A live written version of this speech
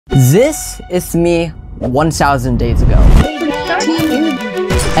This is me 1,000 days ago.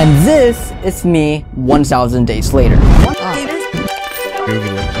 And this is me 1,000 days later.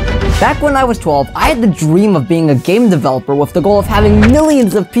 Back when I was 12, I had the dream of being a game developer with the goal of having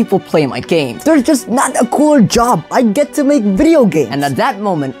millions of people play my games. There's just not a cooler job. I get to make video games. And at that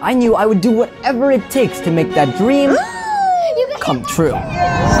moment, I knew I would do whatever it takes to make that dream come true.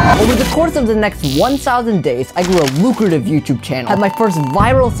 Over the course of the next 1,000 days, I grew a lucrative YouTube channel, had my first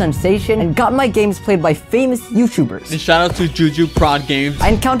viral sensation, and got my games played by famous YouTubers. And shout out to 𝗔𝗧𝗧𝗥𝗜𝗣𝗧𝗜𝗍𝗓. I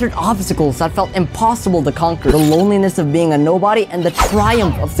encountered obstacles that felt impossible to conquer, the loneliness of being a nobody, and the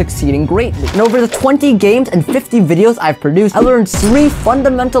triumph of succeeding greatly. And over the 20 games and 50 videos I've produced, I learned 3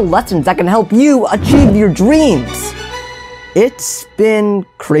 fundamental lessons that can help you achieve your dreams. It's been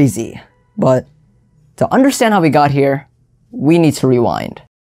crazy, but to understand how we got here, we need to rewind.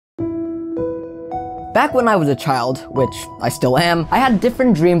 Back when I was a child, which I still am, I had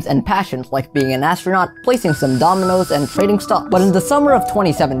different dreams and passions like being an astronaut, placing some dominoes, and trading stocks. But in the summer of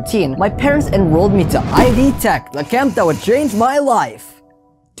 2017, my parents enrolled me to ID Tech, the camp that would change my life.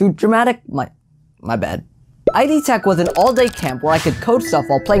 Too dramatic? My bad. ID Tech was an all-day camp where I could code stuff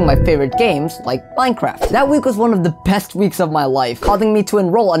while playing my favorite games, like Minecraft. That week was one of the best weeks of my life, causing me to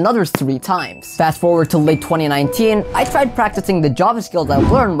enroll another 3 times. Fast forward to late 2019, I tried practicing the Java skills I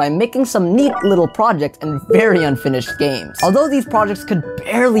learned by making some neat little projects and very unfinished games. Although these projects could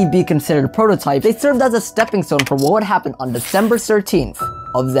barely be considered prototypes, they served as a stepping stone for what would happen on December 13th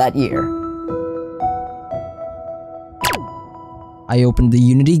of that year. I opened the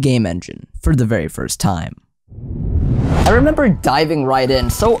Unity game engine for the very first time. I remember diving right in,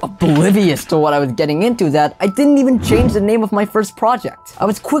 so oblivious to what I was getting into that I didn't even change the name of my first project. I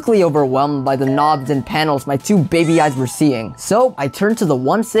was quickly overwhelmed by the knobs and panels my 2 baby eyes were seeing, so I turned to the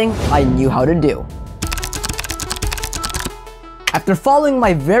one thing I knew how to do. After following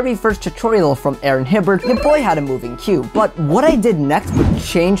my very first tutorial from Aaron Hibbert, your boy had a moving cube, but what I did next would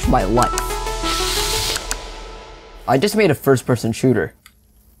change my life. I just made a first-person shooter.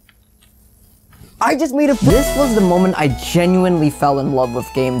 This was the moment I genuinely fell in love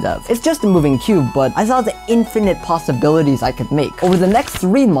with game dev. It's just a moving cube, but I saw the infinite possibilities I could make. Over the next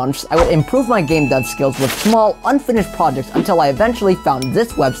 3 months, I would improve my game dev skills with small, unfinished projects until I eventually found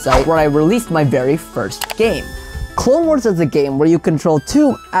this website where I released my very first game. Clone Wars is a game where you control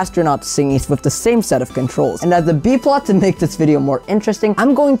 2 astronaut thingies with the same set of controls. And as a B-plot to make this video more interesting,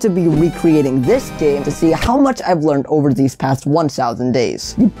 I'm going to be recreating this game to see how much I've learned over these past 1,000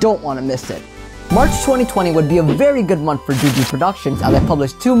 days. You don't want to miss it. March 2020 would be a very good month for 𝗔𝗧𝗧𝗥𝗑𝗦 Productions as I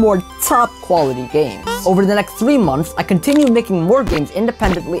published 2 more top quality games. Over the next 3 months, I continued making more games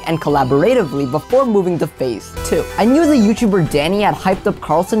independently and collaboratively before moving to phase 2. I knew the YouTuber Danny had hyped up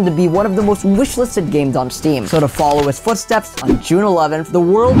𝗏𝗏𝗏𝗏 to be one of the most wishlisted games on Steam. So to follow his footsteps, on June 11th, the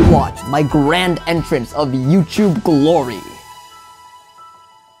world watched my grand entrance of YouTube glory.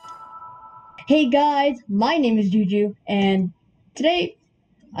 Hey guys, my name is Juju, and today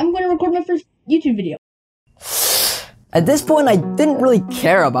I'm going to record my first YouTube video. At this point, I didn't really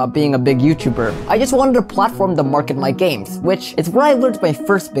care about being a big YouTuber. I just wanted a platform to market my games, which is where I learned my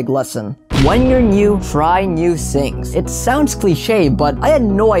first big lesson. When you're new, try new things. It sounds cliche, but I had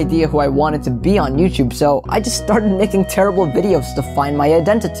no idea who I wanted to be on YouTube, so I just started making terrible videos to find my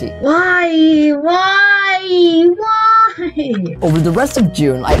identity. Why? Over the rest of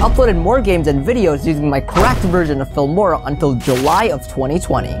June, I uploaded more games and videos using my cracked version of Filmora until July of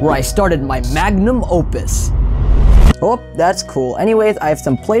 2020, where I started my magnum opus. Oh, that's cool. Anyways, I have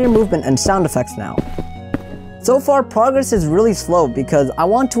some player movement and sound effects now. So far, progress is really slow because I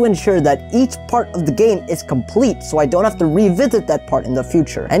want to ensure that each part of the game is complete so I don't have to revisit that part in the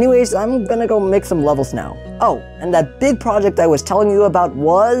future. Anyways, I'm gonna go make some levels now. Oh, and that big project I was telling you about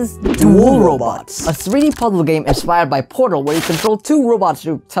was Dual Robots, a 3D puzzle game inspired by Portal where you control 2 robots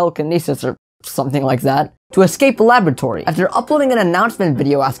through telekinesis or something like that to escape a laboratory. After uploading an announcement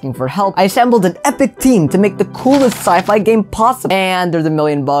video asking for help, I assembled an epic team to make the coolest sci-fi game possible. And there's a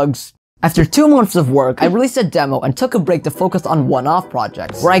million bugs. After 2 months of work, I released a demo and took a break to focus on one-off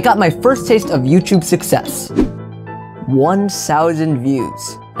projects, where I got my first taste of YouTube success. 1,000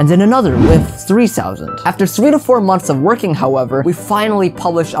 views. And then another with 3,000. After 3 to 4 months of working, however, we finally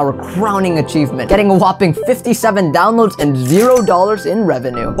published our crowning achievement, getting a whopping 57 downloads and $0 in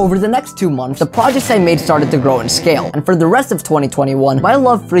revenue. Over the next 2 months, the projects I made started to grow in scale, and for the rest of 2021, my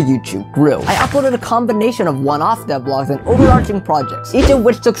love for YouTube grew. I uploaded a combination of one-off devlogs and overarching projects, each of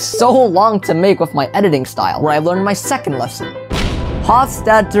which took so long to make with my editing style, where I learned my second lesson.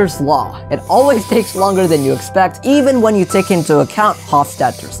 Hofstadter's Law. It always takes longer than you expect, even when you take into account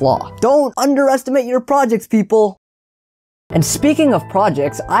Hofstadter's Law. Don't underestimate your projects, people! And speaking of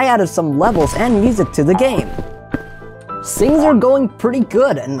projects, I added some levels and music to the game. Things are going pretty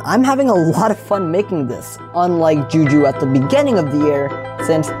good, and I'm having a lot of fun making this, unlike Juju at the beginning of the year,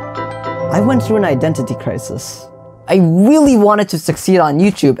 since I went through an identity crisis. I really wanted to succeed on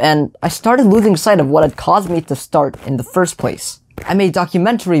YouTube, and I started losing sight of what had caused me to start in the first place. I made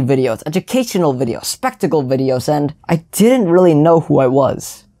documentary videos, educational videos, spectacle videos, and I didn't really know who I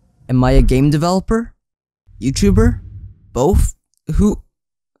was. Am I a game developer? YouTuber? Both? Who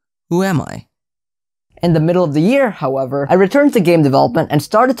am I? In the middle of the year, however, I returned to game development and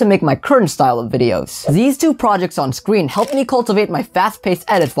started to make my current style of videos. These two projects on screen helped me cultivate my fast-paced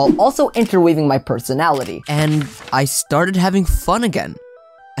edits while also interweaving my personality. And I started having fun again.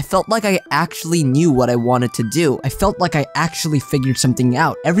 I felt like I actually knew what I wanted to do. I felt like I actually figured something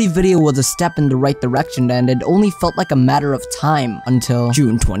out. Every video was a step in the right direction, and it only felt like a matter of time until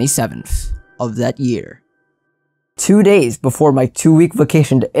June 27th of that year. 2 days before my 2-week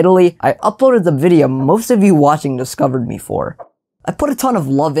vacation to Italy, I uploaded the video most of you watching discovered me for. I put a ton of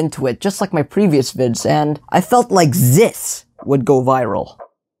love into it, just like my previous vids, and I felt like this would go viral.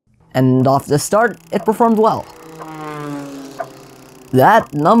 And off the start, it performed well.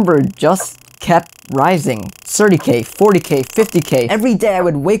 That number just kept rising. 30k, 40k, 50k. Every day I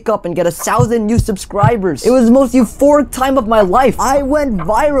would wake up and get 1,000 new subscribers. It was the most euphoric time of my life. I went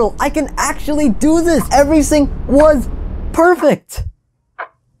viral. I can actually do this. Everything was perfect.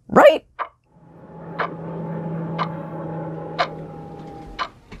 Right?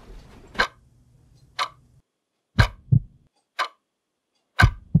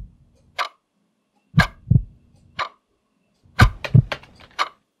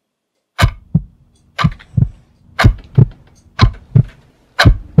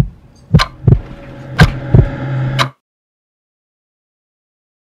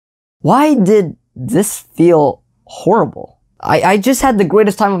 Why did this feel horrible? I just had the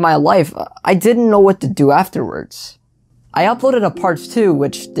greatest time of my life. I didn't know what to do afterwards. I uploaded a part 2,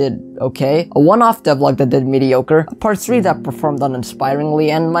 which did okay, a one-off devlog that did mediocre, a part 3 that performed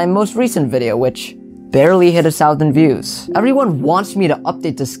uninspiringly, and my most recent video, which barely hit 1,000 views. Everyone wants me to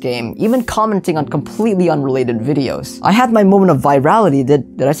update this game, even commenting on completely unrelated videos. I had my moment of virality.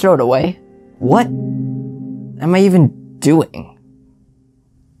 Did I throw it away? What am I even doing?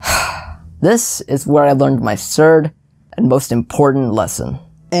 This is where I learned my third and most important lesson.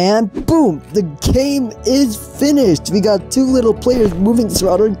 And boom! The game is finished! We got 2 little players moving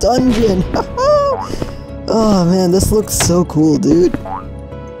throughout our dungeon! Oh man, this looks so cool, dude.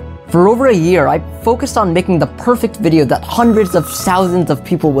 For over a year, I focused on making the perfect video that hundreds of thousands of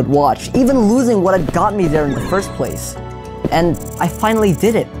people would watch, even losing what had got me there in the first place. And I finally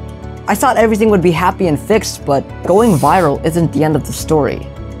did it. I thought everything would be happy and fixed, but going viral isn't the end of the story.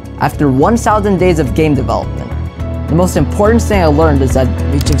 After 1,000 days of game development, the most important thing I learned is that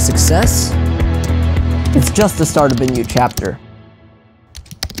reaching success, it's just the start of a new chapter.